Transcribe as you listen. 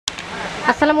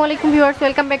আসসালামু আলাইকুম viewers,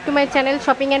 welcome back to my channel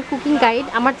shopping and cooking guide.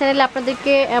 আমার চ্যানেলে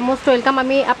আপনাদেরকে মোস্ট ওয়েলকাম।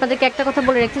 আমি আপনাদেরকে একটা কথা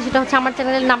বলে রাখছি, সেটা হচ্ছে আমার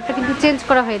চ্যানেলের নামটা কিন্তু চেঞ্জ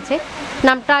করা হয়েছে।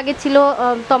 নামটা আগে ছিল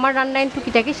তোমার রান্না অ্যান্ড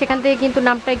টুকিটাকি, সেখান থেকে কিন্তু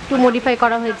নামটা একটু মডিফাই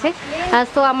করা হয়েছে।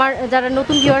 সো আমার যারা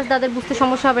নতুন ভিউয়ার্স তাদের বুঝতে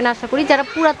সমস্যা হবে না আশা করি। যারা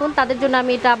পুরাতন তাদের জন্য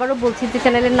আমি এটা আবারও বলছি যে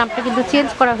চ্যানেলের নামটা কিন্তু চেঞ্জ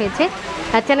করা হয়েছে।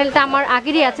 চ্যানেলটা আমার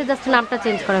আগেরই আছে, জাস্ট নামটা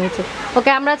চেঞ্জ করা হয়েছে।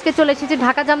 ওকে, আমরা আজকে চলে এসেছি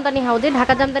ঢাকা জামদানি হাউজে।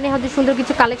 ঢাকা জামদানি হাউজে সুন্দর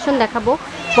কিছু কালেকশন দেখাবো।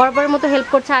 বরাবরের মতো হেল্প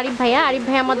করছে আরিফ ভাইয়া। আরিফ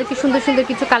ভাইয়া আমাদেরকে সুন্দর সুন্দর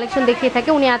কিছু কালেকশন দেখিয়ে থাকে,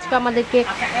 উনি আজকে আমাদেরকে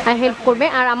হেল্প করবে।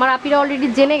 আর আমার আপিরা অলরেডি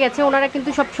জেনে গেছে, ওনারা কিন্তু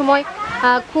সবসময়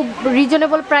খুব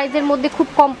রিজনেবল প্রাইসের মধ্যে খুব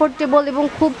কমফোর্টেবল এবং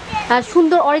খুব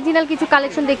সুন্দর অরিজিনাল কিছু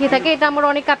কালেকশন দেখিয়ে থাকে। এটা আমার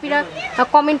অনেক আপিরা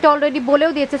কমেন্টে অলরেডি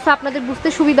বলেও দিয়েছে, সো আপনাদের বুঝতে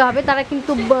সুবিধা হবে। তারা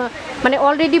কিন্তু মানে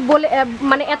অলরেডি বলে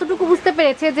মানে এতটুকু বুঝতে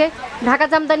পেরেছে যে ঢাকা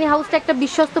জামদানি হাউসটা একটা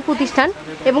বিশ্বস্ত প্রতিষ্ঠান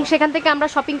এবং সেখান থেকে আমরা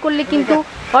শপিং করলে কিন্তু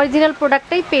অরিজিনাল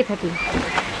প্রোডাক্টটাই পেয়ে থাকি।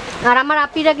 আর আমার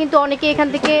আপিরা কিন্তু অনেকে এখান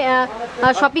থেকে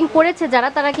শপিং করেছে, যারা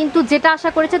তারা কিন্তু যেটা আশা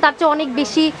করেছে তার চেয়ে অনেক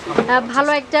বেশি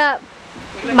ভালো একটা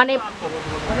মানে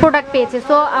প্রোডাক্ট পেয়েছে।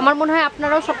 সো আমার মনে হয়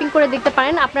আপনারাও শপিং করে দেখতে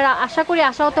পারেন। আপনারা আশা করি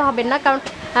আশাহত হবেন না, কারণ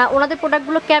ওনাদের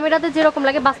প্রোডাক্টগুলো ক্যামেরাতে যেরকম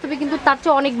লাগে বাস্তবে কিন্তু তার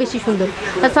চেয়ে অনেক বেশি সুন্দর।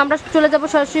 সো আমরা চলে যাব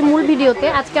সরাসরি মূল ভিডিওতে।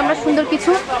 আজকে আমরা সুন্দর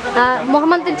কিছু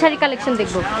মোহাম্মদান শাড়ি কালেকশন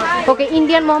দেখব। ওকে,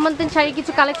 ইন্ডিয়ান মোহাম্মদান শাড়ি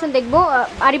কিছু কালেকশন দেখব।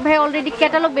 আরিফ ভাই অলরেডি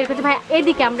ক্যাটালগ বের করেছে। ভাই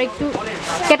এদিকে আমরা একটু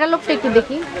ক্যাটালগটা একটু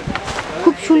দেখি।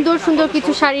 খুব সুন্দর সুন্দর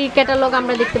কিছু শাড়ির ক্যাটালগ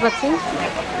আমরা দেখতে পাচ্ছি।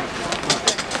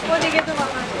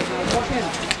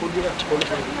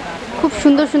 খুব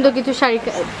সুন্দর সুন্দর কিছু শাড়ি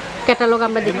ক্যাটালগ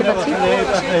আমরা দেখতে পাচ্ছি।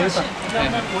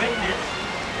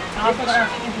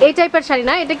 এই টাইপের শাড়ি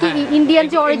না, এটা কি ইন্ডিয়ান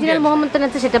যে অরিজিনাল মোহাম্মদান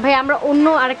আছে সেটা? ভাই আমরা অন্য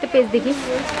আরেকটা পেজ দেখি।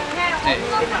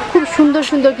 খুব সুন্দর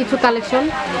সুন্দর কিছু কালেকশন।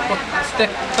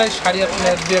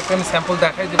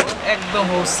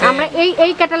 আমরা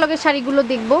এই ক্যাটালগের শাড়িগুলো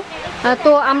দেখব।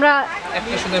 তো আমরা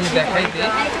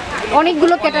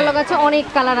অনেকগুলো ক্যাটালগ আছে, অনেক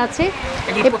কালার আছে,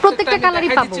 প্রত্যেকটা কালারই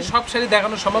পাবো। সব শাড়ি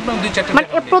দেখানো সম্ভব না, দুই চারটা মানে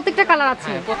প্রত্যেকটা কালার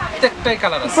আছে, প্রত্যেকটাই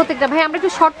কালার আছে। প্রত্যেকটা। ভাই আমরা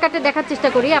একটু শর্টকাটে দেখার চেষ্টা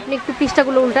করি, আপনি একটু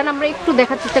পৃষ্ঠাগুলো উল্টান, আমরা একটু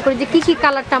দেখার চেষ্টা করি যে কি কি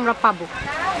কালারটা আমরা পাবো।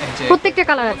 প্রত্যেকটা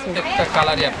কালার আছে, প্রত্যেকটা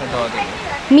কালারই আপনি দেওয়া দেবেন।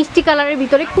 মিষ্টি কালারের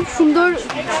ভিতরে খুব সুন্দর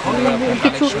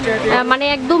কিছু মানে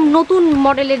একদম নতুন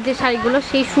মডেলের যে শাড়িগুলো,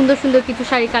 সেই সুন্দর সুন্দর কিছু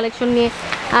শাড়ি কালেকশন নিয়ে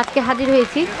আজকে হাজির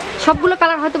হয়েছি। সবগুলো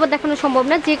কালার হয়তো বা দেখানো সম্ভব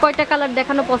না, যে কয়টা কালার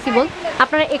দেখানো পসিবল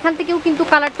আপনারা এখান থেকেও কিন্তু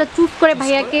কালারটা চুজ করে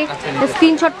ভাইয়াকে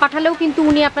স্ক্রিনশট পাঠালেও কিন্তু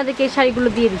উনি আপনাদেরকে এই শাড়িগুলো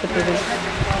দিয়ে দিতে পারবেন।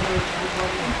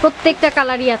 প্রত্যেকটা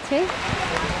কালারই আছে,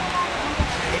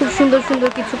 খুব সুন্দর সুন্দর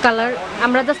কিছু কালার।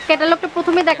 আমরা জাস্ট ক্যাটালগটা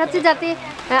প্রথমে দেখাচ্ছি যাতে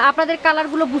আপনাদের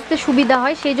কালারগুলো বুঝতে সুবিধা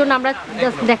হয়, সেই জন্য আমরা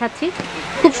জাস্ট দেখাচ্ছি।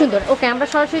 খুব সুন্দর। ওকে, আমরা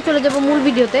সরাসরি চলে যাব মূল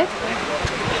ভিডিওতে।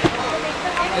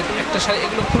 একটা শাড়ি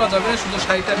এগুলো খোলা যাবে না, শুধু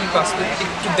শাড়িটা আমি বাস্তবে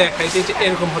একটু দেখাই যে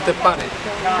এরকম হতে পারে।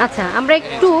 আচ্ছা, আমরা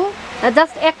একটু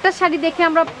জাস্ট একটা শাড়ি দেখে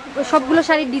আমরা সবগুলো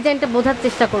শাড়ির ডিজাইনটা বোঝার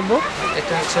চেষ্টা করব।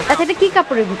 এটা হচ্ছে, আচ্ছা, এটা কি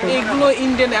কাপড়ের ভিতরে? এগুলো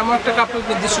ইন্ডিয়ান এমন একটা কাপড়,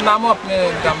 নির্দিষ্ট নামও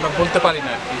আমরা বলতে পারি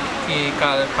না কি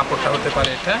কাপড়টা হতে পারে।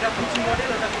 এটা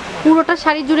পুরোটা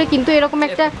শাড়ি জুড়ে কিন্তু এরকম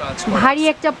একটা ভারী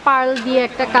একটা পার্ল দিয়ে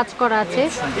একটা কাজ করা আছে,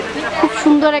 খুব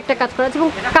সুন্দর একটা কাজ করা আছে।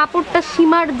 এবং কাপড়টা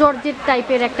সীমার জর্জেট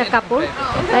টাইপের একটা কাপড়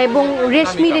এবং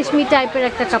রেশমি রেশমি টাইপের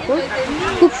একটা কাপড়,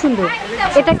 খুব সুন্দর।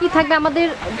 এটা কি থাকবে আমাদের?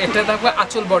 এটা থাকবে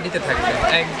আঁচল বডিতে থাকবে,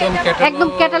 একদম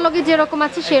ক্যাটালগে যেরকম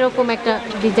আছে সেরকম একটা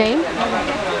ডিজাইন।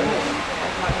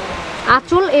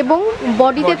 আঁচল এবং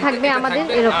বডিতে থাকবে আমাদের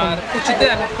এরকম। কুচিতে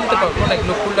আমি খুলতে পারবো না,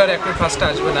 এগুলো খুললে অ্যাকুরেট ভাঁজটা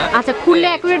আসবে না। আচ্ছা, খুললে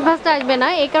অ্যাকুরেট ভাঁজটা আসবে না,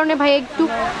 এই কারণে ভাই একটু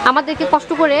আমাদেরকে কষ্ট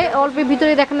করে অল্পের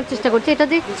ভিতরে দেখানোর চেষ্টা করছে। এটা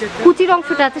যে কুচির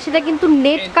অংশটা আছে সেটা কিন্তু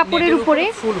নেট কাপড়ের উপরে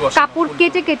কাপড়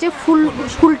কেটে কেটে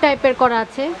ফুল টাইপের করা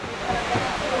আছে।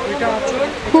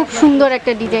 খুব সুন্দর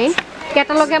একটা ডিজাইন।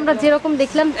 ক্যাটালগে আমরা যেরকম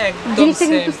দেখলাম জিনিসটা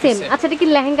কিন্তু সেম। আচ্ছা, এটা কি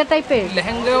লেহেঙ্গা টাইপের?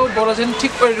 লেহেঙ্গাও বলা যায়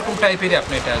ঠিক এরকম টাইপেরই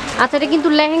আপনি এটা। আচ্ছা, এটা কিন্তু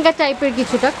লেহেঙ্গা টাইপের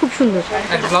কিছুটা, খুব সুন্দর।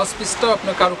 আর ব্লাউজ পিসটাও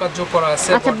আপনার কারুকার্য করা আছে।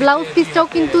 আচ্ছা, ব্লাউজ পিসটাও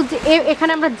কিন্তু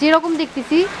এখানে আমরা যেরকম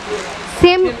দেখতেছি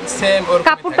সেম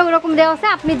কাপড়টা ওরকম দেওয়া আছে,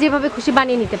 আপনি যেভাবে খুশি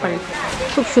বানিয়ে নিতে পারেন,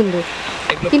 খুব সুন্দর।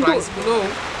 কিন্তু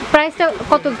প্রাইসটা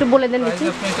কত একটু বলে দেন দেখি।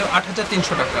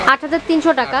 ৮৩০০ টাকা।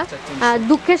 ৮৩০০ টাকা।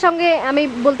 দুঃখের সঙ্গে আমি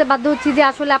বলতে বাধ্য হচ্ছি যে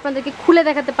আসলে আপনাদেরকে খুলে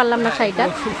দেখাতে পারলাম না শাড়িটা।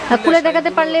 খুলে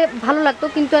দেখাতে পারলে ভালো লাগতো,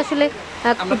 কিন্তু আসলে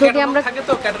যদি আমরা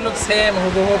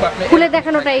খুলে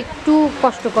দেখানোটা একটু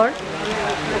কষ্টকর।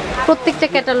 প্রত্যেকটা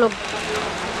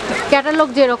ক্যাটালগ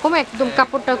যেরকম একদম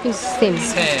কাপড়টাও কিন্তু সেম।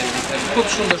 খুব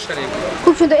সুন্দর শাড়ি,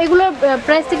 খুব সুন্দর। এগুলোর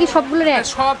প্রাইসটা কি সবগুলোর এক?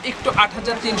 সব একটু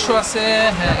 ৮৩০০ আছে।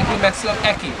 হ্যাঁ, এগুলো ম্যাক্সিমাম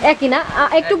একই না।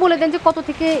 একটু বলে দেন যে কত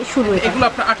থেকে শুরু? এগুলো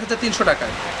আপনার ৮৩০০ টাকা।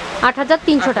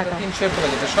 ৮৩০০ টাকা। ৩০০ পড়ে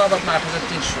যাবে সব আপনার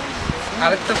 ৮৩০০।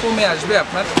 আরেকটা কমে আসবে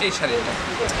আপনার এই শাড়িটা।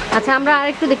 আচ্ছা, আমরা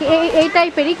আরেকটু দেখি এই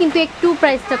টাইপেরই, কিন্তু একটু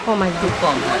প্রাইসটা কম আসবে।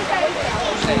 কম, হ্যাঁ।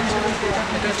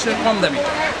 এটা হচ্ছে কম দামি,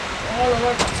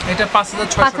 এটা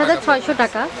 5600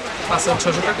 টাকা।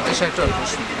 5600 টাকা। এই শাড়িটা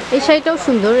এই শাড়িটাও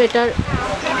সুন্দর, এটার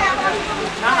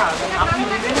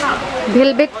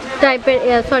ভেলভেট টাইপের,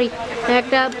 সরি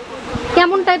একটা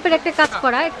কেমন টাইপের একটা কাজ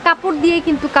করা, কাপড় দিয়ে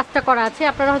কিন্তু কাজটা করা আছে।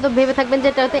 আপনারা হয়তো ভেবে থাকবেন যে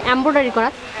এটা হয়তো এমব্রয়ডারি করা,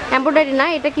 এমব্রয়ডারি না,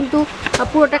 এটা কিন্তু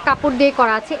পুরোটা কাপড় দিয়ে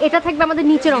করা আছে। এটা থাকবে আমাদের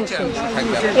নিচের অংশ,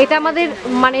 এটা আমাদের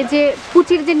মানে যে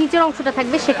কুচির যে নিচের অংশটা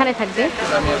থাকবে সেখানে থাকবে।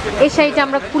 এই শাড়িটা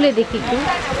আমরা খুলে দেখি একটু।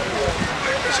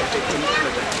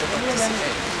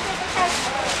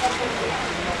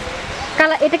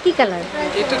 কালার, এটা কি কালার?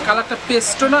 এটা কালারটা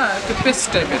পেস্টও না, একটা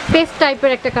পেস্ট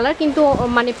টাইপের একটা কালার, কিন্তু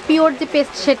মানে পিওর যে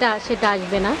পেস্ট সেটা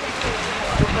আসবে না।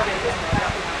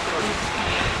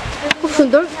 খুব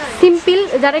সুন্দর, সিম্পল,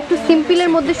 যারা একটু সিম্পলের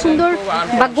মধ্যে সুন্দর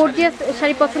বা গর্জিয়াস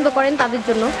শাড়ি পছন্দ করেন তাদের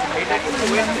জন্য।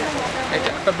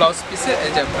 একটা ব্লাউজ পিসে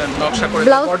এই যে নকশা করে,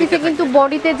 ব্লাউজ পিসে কিন্তু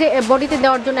বডিতে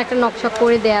দেওয়ার জন্য একটা নকশা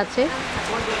করে দেয়া আছে,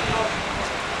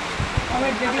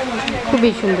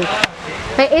 খুবই সুন্দর।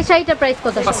 তাই এই শাড়িটার প্রাইস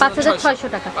কত? 5600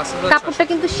 টাকা। কাপড়টা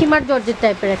কিন্তু সীমার জর্জেট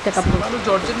টাইপের একটা কাপড়।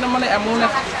 জর্জেট না মানে এমন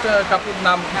একটা কাপড়,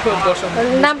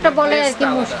 নামটা বলে আর কি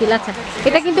মুশকিল। আচ্ছা,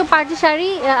 এটা কিন্তু পার্টি শাড়ি,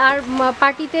 আর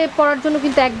পার্টিতে পরার জন্য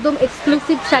কিন্তু একদম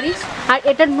এক্সক্লুসিভ শাড়ি, আর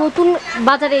এটা নতুন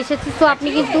বাজারে এসেছে। তো আপনি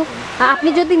কিন্তু আপনি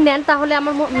যদি নেন তাহলে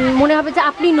আমার মনে হবে যে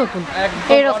আপনি নতুন,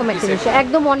 এরকম একটা বিষয়,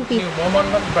 একদম ওয়ান পিস।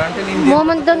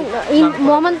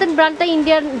 মোহাম্মদন ব্র্যান্ডটা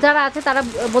ইন্ডিয়ার যারা আছে তারা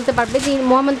বলতে পারবে যে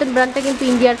মোহাম্মদন ব্র্যান্ডটা কিন্তু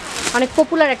ইন্ডিয়ার অনেক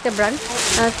পপুলার একটা ব্র্যান্ড।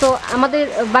 তো আমাদের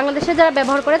বাংলাদেশে যারা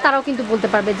ব্যবহার করে তারাও কিন্তু বলতে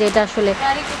পারবে যে এটা আসলে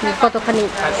কতখানি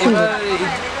সুন্দর।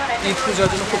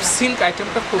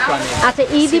 আচ্ছা,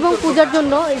 ঈদ এবং পূজার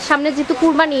জন্য, সামনে যেহেতু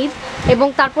কুরবানি ঈদ এবং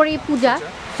তারপরে পূজা,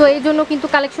 তো এই জন্য কিন্তু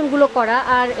কালেকশনগুলো করা।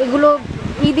 আর এগুলো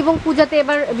ঈদ এবং পূজাতে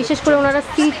এবার বিশেষ করে ওনারা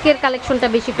সিল্কের কালেকশনটা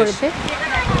বেশি করেছে।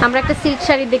 আমরা একটা সিল্ক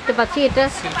শাড়ি দেখতে পাচ্ছি, এটা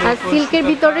সিল্কের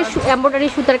ভিতরে এমব্রয়ডারি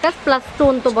সুতার কাজ প্লাস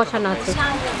স্টোন তো বসানো আছে,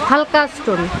 হালকা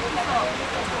স্টোন।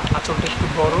 আঁচলটা একটু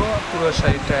বড়, পুরো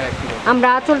শাড়িটা একই রকম। আমরা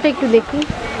আঁচলটা একটু দেখি,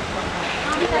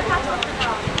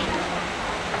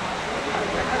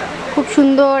 খুব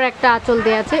সুন্দর একটা আঁচল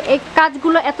দেয়া আছে। এই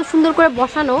কাজগুলো এত সুন্দর করে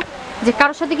বসানো যে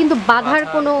কারোর সাথে কিন্তু বাঁধার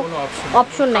কোনো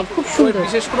অপশন নাই, খুব সুন্দর।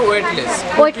 বিশেষ করে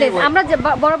ওয়েটলেস। আমরা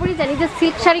বরাবরই জানি যে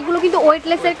সিল্ক শাড়িগুলো কিন্তু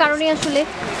ওয়েটলেসের কারণে আসলে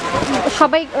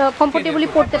সবাই কমফোর্টেবলি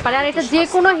পরতে পারে, আর এটা যে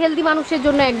কোনো হেলদি মানুষের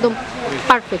জন্য একদম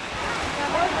পারফেক্ট।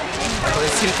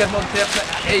 সিল্কের মধ্যে আপনার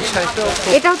এই শাড়িটা,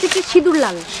 এটা হচ্ছে কি সিঁদুর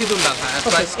লাল।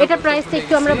 হ্যাঁ, এটা প্রাইসটা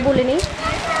একটু আমরা বলে নিই।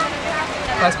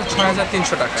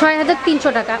 6300 টাকা। 6300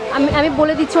 টাকা। আমি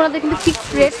বলে দিচ্ছি ওনাদের কিন্তু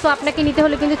ফিক্সড রেট, তো আপনাকে নিতে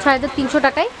হলে কিন্তু 6300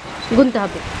 টাকায় গুনতে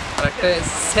হবে। আর একটা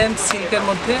সেম সিল্কের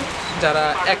মধ্যে যারা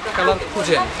এক কালার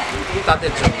খুঁজেন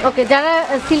তাদের জন্য, ওকে, যারা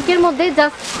সিল্কের মধ্যে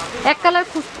জাস্ট এক কালার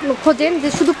খোঁজেন যে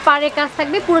শুধু পাড়ে কাজ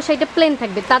থাকবে, পুরো শাড়িটা প্লেন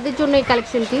থাকবে, তাদের জন্য এই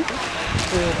কালেকশনটি।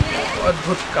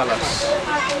 অদ্ভুত কালার,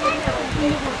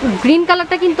 গ্রিন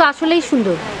কালারটা কিন্তু আসলেই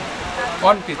সুন্দর।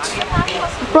 ওয়ান পিস,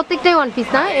 প্রত্যেকটাই ওয়ান পিস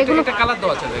না, এগুলো একটা কালার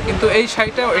দেওয়া যাবে, কিন্তু এই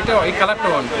শাড়িটা এই কালারটা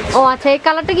ওয়ান পিস। ও আচ্ছা, এই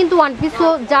কালারটা কিন্তু ওয়ান পিস। তো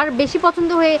যার বেশি পছন্দ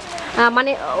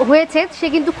হয়েছে সে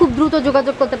কিন্তু খুব দ্রুত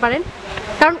যোগাযোগ করতে পারেন,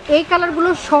 কারণ এই কালারগুলো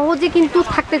সহজে কিন্তু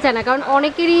থাকতে চায় না, কারণ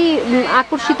অনেকেরই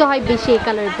আকর্ষিত হয় বেশি এই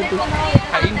কালারের প্রতি।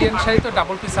 ইন্ডিয়ান শাড়ি তো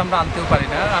ডাবল পিস আমরা আনতেও পারি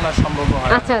না, আনা সম্ভব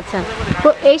হয়। আচ্ছা, তো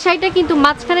এই শাড়িটা কিন্তু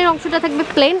মাঝখানের অংশটা থাকবে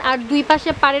প্লেন, আর দুই পাশে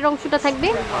পাড়ের অংশটা থাকবে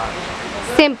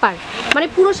সেম পার, মানে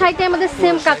পুরো শাড়িতে আমাদের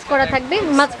সেম কাজ করা থাকবে,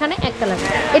 মাঝখানে এক কালার।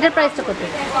 এটার প্রাইসটা কত?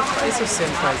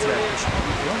 সেম প্রাইস,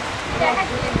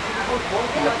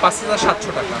 5700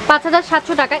 টাকা।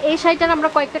 5700 টাকা। এই শাড়িটার আমরা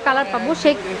কয়েকটা কালার পাবো,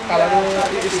 সেই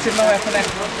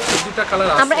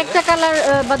আমরা একটা কালার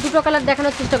বা দুটো কালার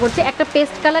দেখানোর চেষ্টা করছি, একটা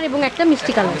পেস্ট কালার এবং একটা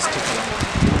মিষ্টি কালার।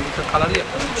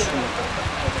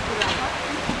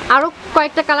 আরও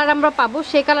কয়েকটা কালার আমরা পাবো,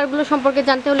 সেই কালারগুলো সম্পর্কে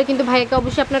জানতে হলে কিন্তু ভাইয়াকে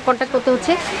অবশ্যই আপনার কন্ট্যাক্ট করতে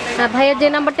হচ্ছে। ভাইয়ার যে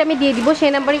নাম্বারটা আমি দিয়ে দিব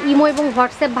সেই নাম্বারে ইমো এবং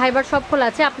হোয়াটসঅ্যাপ ভাইবার সব খোলা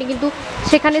আছে, আপনি কিন্তু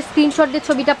সেখানে স্ক্রিনশট দিয়ে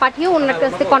ছবিটা পাঠিয়ে ওনার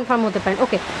কাছ থেকে কনফার্ম হতে পারেন।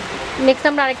 ওকে, নেক্সট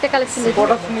আমরা আরেকটা কালেকশন দেখব।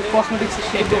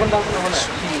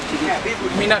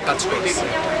 মিনা কাজ করছে।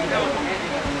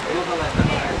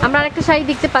 আমরা আরেকটা শাড়ি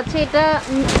দেখতে পাচ্ছি, এটা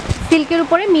সিল্কের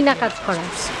উপরে মিনা কাজ করা।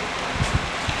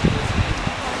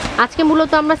 আজকে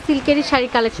মূলত আমরা সিল্কেরই শাড়ি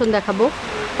কালেকশন দেখাবো।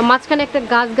 মাঝখানে একটা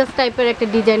গাছ টাইপের একটা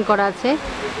ডিজাইন করা আছে,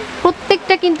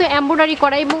 প্রত্যেকটা কিন্তু এমব্রয়ডারি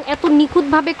করা এবং এত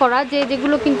নিখুঁতভাবে করা যে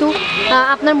যেগুলো কিন্তু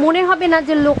আপনার মনে হবে না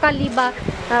যে লোকালি বা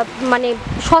মানে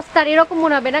সস্তার, এরকম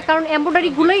মনে হবে না, কারণ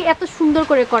এমব্রয়ডারিগুলোই এত সুন্দর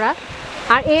করে করা।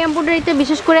 আর এই এমব্রয়ডারিতে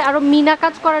বিশেষ করে আরও মিনা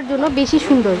কাজ করার জন্য বেশি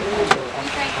সুন্দর।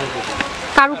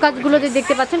 কারুকাজগুলো যে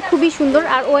দেখতে পাচ্ছেন খুবই সুন্দর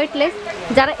আর ওয়েটলেস।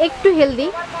 যারা একটু হেলদি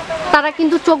তারা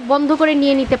কিন্তু চোখ বন্ধ করে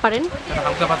নিয়ে নিতে পারেন।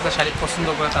 হালকা পাতলা শাড়ি পছন্দ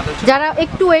করে তাদের, যারা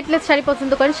একটু ওয়েটলেস শাড়ি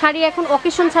পছন্দ করেন, শাড়ি এখন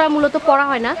অকেশন ছাড়া মূলত পরা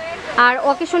হয় না, আর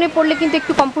অকেশনে পরলে কিন্তু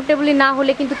একটু কমফোর্টেবলি না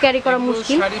হলে কিন্তু ক্যারি করা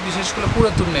মুশকিল। শাড়ি বিশেষ করে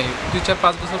পুরাতন নেই,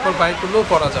 2-4-5 বছর পর বাইরে করলেও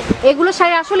পরা যাবে। এগুলো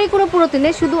শাড়ি আসলেই কোনো পুরাতন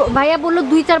নেই, শুধু ভাইয়া বললো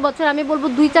 2-4 বছর, আমি বলবো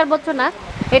 2-4 বছর না,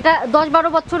 এটা 10-12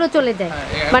 বছরও চলে যায়।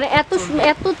 মানে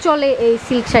এত চলে এই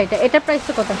সিল্ক শাড়িটা। এটার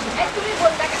প্রাইসটা কত?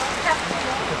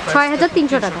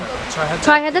 6300 টাকা।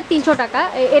 6300 টাকা।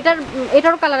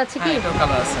 এটারও কালার আছে কি?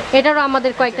 এটারও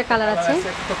আমাদের কয়েকটা কালার আছে।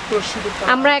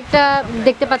 আমরা একটা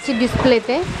দেখতে পাচ্ছি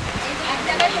ডিসপ্লেতে,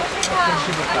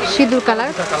 সিঁদুর কালার,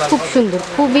 খুব সুন্দর,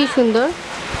 খুবই সুন্দর।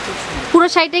 পুরো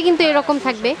শাড়িটাই কিন্তু এরকম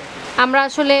থাকবে। আমরা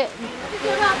আসলে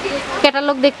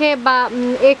ক্যাটালগ দেখে বা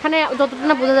এখানে যতটা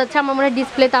না বোঝা যাচ্ছে, আমার মনে হয়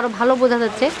ডিসপ্লেতে আরও ভালো বোঝা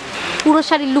যাচ্ছে। পুরো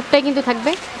শাড়ির লুকটাই কিন্তু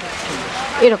থাকবে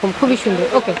এরকম, খুবই সুন্দর।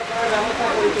 ওকে,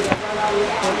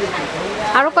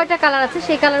 আরও কয়টা কালার আছে,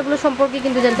 সেই কালারগুলো সম্পর্কে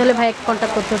কিন্তু জানতে হলে ভাইকে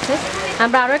কন্ট্যাক্ট করতে হচ্ছে।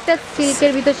 আমরা আরও একটা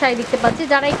সিল্কের ভিতর শাড়ি দেখতে পাচ্ছি,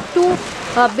 যারা একটু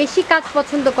বেশি কাজ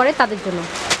পছন্দ করে তাদের জন্য।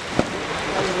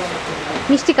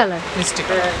 মিষ্টি কালার,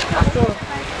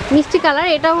 মিষ্টি কালার।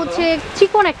 এটা হচ্ছে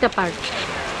চিকন একটা পার্ট,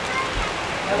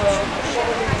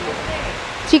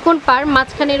 চিকন পার,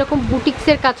 মাঝখানে এরকম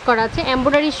বুটিক্সের কাজ করা আছে,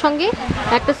 এমব্রয়ডারির সঙ্গে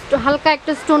একটা হালকা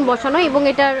একটা স্টোন বসানো, এবং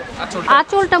এটার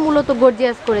আঁচলটা মূলত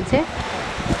গর্জিয়াস করেছে।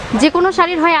 যে কোনো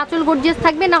শাড়ির হয় আঁচল গর্জিয়াস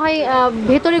থাকবে, না হয়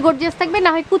ভেতরে গর্জিয়াস থাকবে, না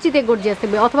হয় কুচিতে গর্জিয়াস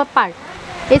থাকবে, অথবা পার,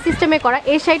 এই সিস্টেমে করা।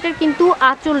 এই শাড়িটার কিন্তু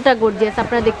আঁচলটা গর্জিয়াস,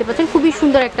 আপনারা দেখতে পাচ্ছেন, খুবই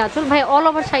সুন্দর একটা আঁচল। ভাই অল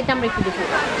ওভার শাড়িটা আমরা একটু দেখি,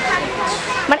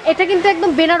 মানে এটা কিন্তু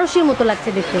একদম বেনারসির মতো লাগছে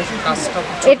দেখতে।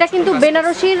 এটা কিন্তু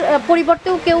বেনারসির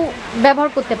পরিবর্তেও কেউ ব্যবহার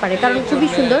করতে পারে, কারণ খুবই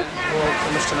সুন্দর,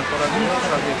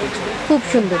 খুব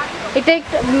সুন্দর। এটা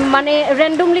একটু মানে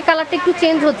র্যান্ডমলি কালারটা একটু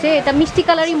চেঞ্জ হচ্ছে, এটা মিষ্টি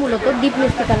কালারই মূলত, ডিপ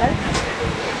মিষ্টি কালার।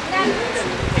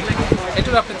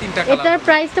 এটার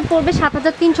প্রাইসটা পড়বে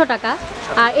 7300 টাকা,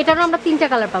 আর এটারও আমরা 3টা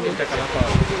কালার পাবো।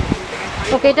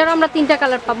 ওকে, এটারও আমরা 3টা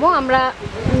কালার পাবো। আমরা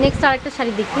নেক্সট আরেকটা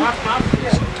শাড়ি দেখি।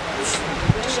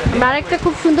 আমরা আরেকটা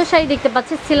খুব সুন্দর শাড়ি দেখতে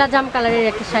পাচ্ছি, সেলাজাম কালারের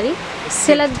একটা শাড়ি,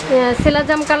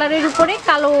 সেলাজাম কালারের উপরে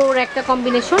কালোর একটা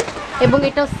কম্বিনেশন, এবং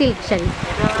এটাও সিল্ক শাড়ি।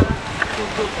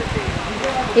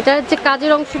 এটার যে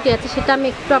কাজের অংশটি আছে সেটা আমি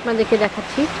একটু আপনাদেরকে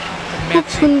দেখাচ্ছি। খুব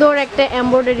সুন্দর একটা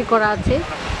এমব্রয়ডারি করা আছে।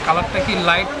 কালারটা কি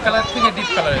লাইট কালার থেকে ডিপ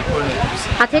কালারে পরিণত হয়েছে?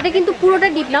 আচ্ছা, এটা কিন্তু পুরোটা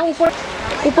ডিপ না,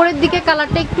 উপরের দিকে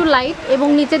কালারটা একটু লাইট এবং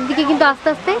নিচের দিকে কিন্তু আস্তে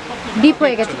আস্তে ডিপ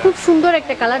হয়ে গেছে। খুব সুন্দর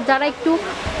একটা কালার, যারা একটু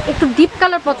ডিপ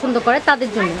কালার পছন্দ করে তাদের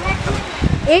জন্য।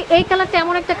 এই কালারটা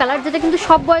এমন একটা কালার যেটা কিন্তু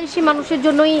সব বয়সী মানুষের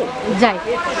জন্যই যায়।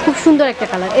 খুব সুন্দর একটা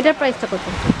কালার। এটার প্রাইসটা কত?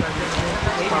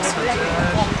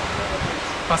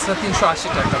 5380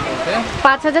 টাকা পড়বে।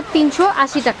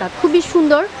 5380 টাকা, খুবই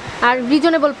সুন্দর আর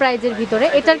রিজনেবল প্রাইজের ভিতরে।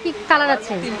 এটার কি কালার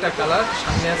আছে? 3টা কালার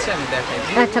সামনে আছে, আমি দেখাই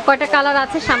দিই। আচ্ছা, কয়টা কালার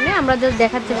আছে সামনে, আমরা জাস্ট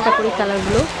দেখার চেষ্টা করি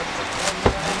কালারগুলো।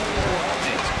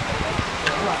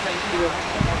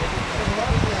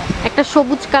 একটা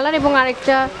সবুজ কালার এবং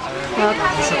আরেকটা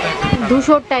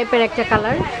ধূসর টাইপের একটা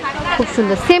কালার, খুব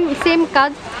সুন্দর। সেম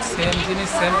কাজ,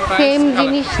 সেম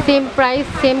জিনিস, সেম প্রাইস,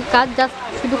 সেম কাজ, জাস্ট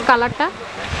শুধু কালারটা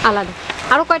আলাদা।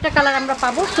 আরো কয়টা কালার আমরা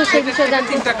পাবো তো সেই বিষয়ে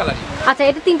জানতে। আচ্ছা,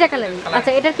 এটা 3টা কালারই।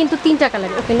 আচ্ছা, এটার কিন্তু 3টা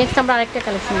কালার। ওকে, নেক্সট আমরা আরেকটা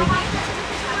কালেকশন দেখি।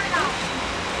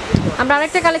 আমরা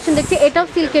আরেকটা কালেকশন দেখছি, এটাও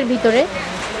সিল্কের ভিতরে।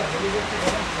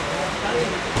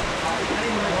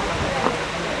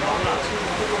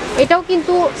 এটাও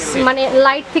কিন্তু মানে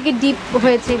লাইট থেকে ডিপ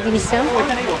হয়েছে জিনিসটা।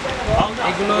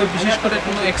 এগুলো বিশেষ করে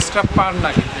কোনো এক্সট্রা পার না,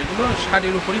 কিন্তু এগুলো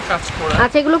শাড়ির উপরই কাজ করা।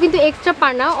 আচ্ছা, এগুলো কিন্তু এক্সট্রা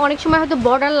পার না, অনেক সময় হয়তো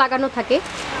বর্ডার লাগানো থাকে,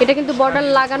 এটা কিন্তু বর্ডার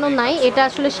লাগানো নাই, এটা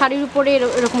আসলে শাড়ির উপরে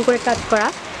এরকম করে কাজ করা।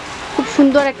 খুব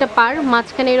সুন্দর একটা পার,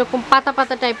 মাঝখানে এরকম পাতা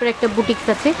পাতা টাইপের একটা বুটিক্স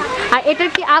আছে। আর এটার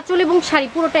কি আঁচল এবং শাড়ি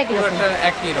পুরোটা একই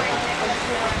রকম?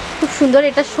 খুব সুন্দর।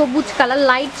 এটা সবুজ কালার,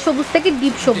 লাইট সবুজ থেকে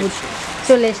ডিপ সবুজ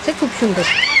চলে এসছে, খুব সুন্দর।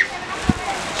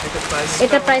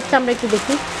 এটার প্রাইসটা আমরা একটু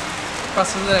দেখি।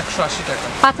 5180 টাকা।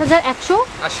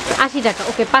 5180 টাকা।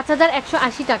 ওকে,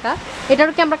 5180 টাকা।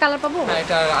 এটারও কি আমরা কালার পাবো?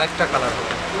 এটার আরেকটা কালার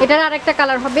হবে। এটার আরেকটা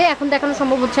কালার হবে, এখন দেখানো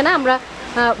সম্ভব হচ্ছে না। আমরা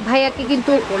ভাইয়াকে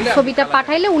কিন্তু ছবিটা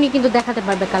পাঠাইলে উনি কিন্তু দেখাতে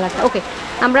পারবে কালারটা। ওকে,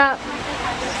 আমরা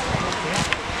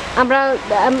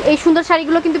এই সুন্দর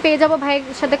শাড়িগুলো কিন্তু পেয়ে যাবো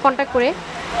ভাইয়ের সাথে কন্ট্যাক্ট করে।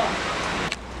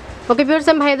 ওকে ভিউয়ার্স,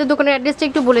 আমি ভাইয়াদের দোকানের অ্যাড্রেসটা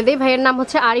একটু বলে দিই। ভাইয়ের নাম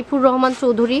হচ্ছে আরিফুর রহমান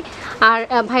চৌধুরী, আর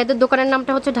ভাইয়াদের দোকানের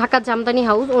নামটা হচ্ছে ঢাকা জামদানি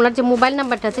হাউস। ওনার যে মোবাইল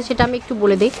নাম্বারটা আছে সেটা আমি একটু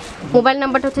বলে দিই। মোবাইল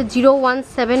নাম্বারটা হচ্ছে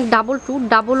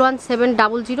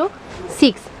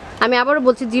 01722117006। আমি আবারও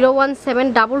বলছি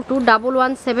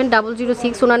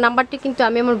 01722117006, ওনার নাম্বারটি কিন্তু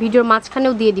আমি আমার ভিডিওর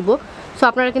মাঝখানেও দিয়ে দিব। সো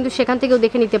আপনারা কিন্তু সেখান থেকেও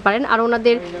দেখে নিতে পারেন। আর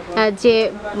ওনাদের যে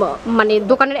মানে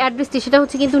দোকানের অ্যাড্রেসটি সেটা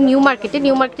হচ্ছে কিন্তু নিউ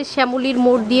মার্কেটে শ্যামলির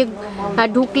মোড় দিয়ে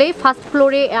ঢুকলেই ফার্স্ট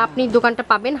ফ্লোরে আপনি দোকানটা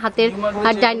পাবেন, হাতের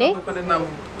ডাইনে।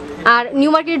 আর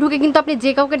নিউ মার্কেটে ঢুকে কিন্তু আপনি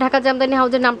যে কাউকে ঢাকা জামদানি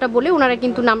হাউসের নামটা বলে ওনারা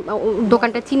কিন্তু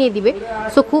দোকানটা চিনিয়ে দিবে।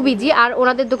 সো খুব ইজি। আর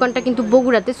ওনাদের দোকানটা কিন্তু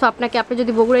বগুড়াতে। সো আপনি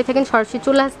যদি বগুড়ায় থাকেন সরাসরি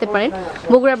চলে আসতে পারেন।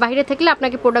 বগুড়ার বাইরে থাকলে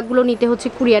আপনাকে প্রোডাক্টগুলো নিতে হচ্ছে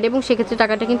কুরিয়ার, এবং সেক্ষেত্রে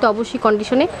টাকাটা কিন্তু অবশ্যই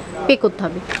কন্ডিশনে পে করতে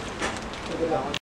হবে।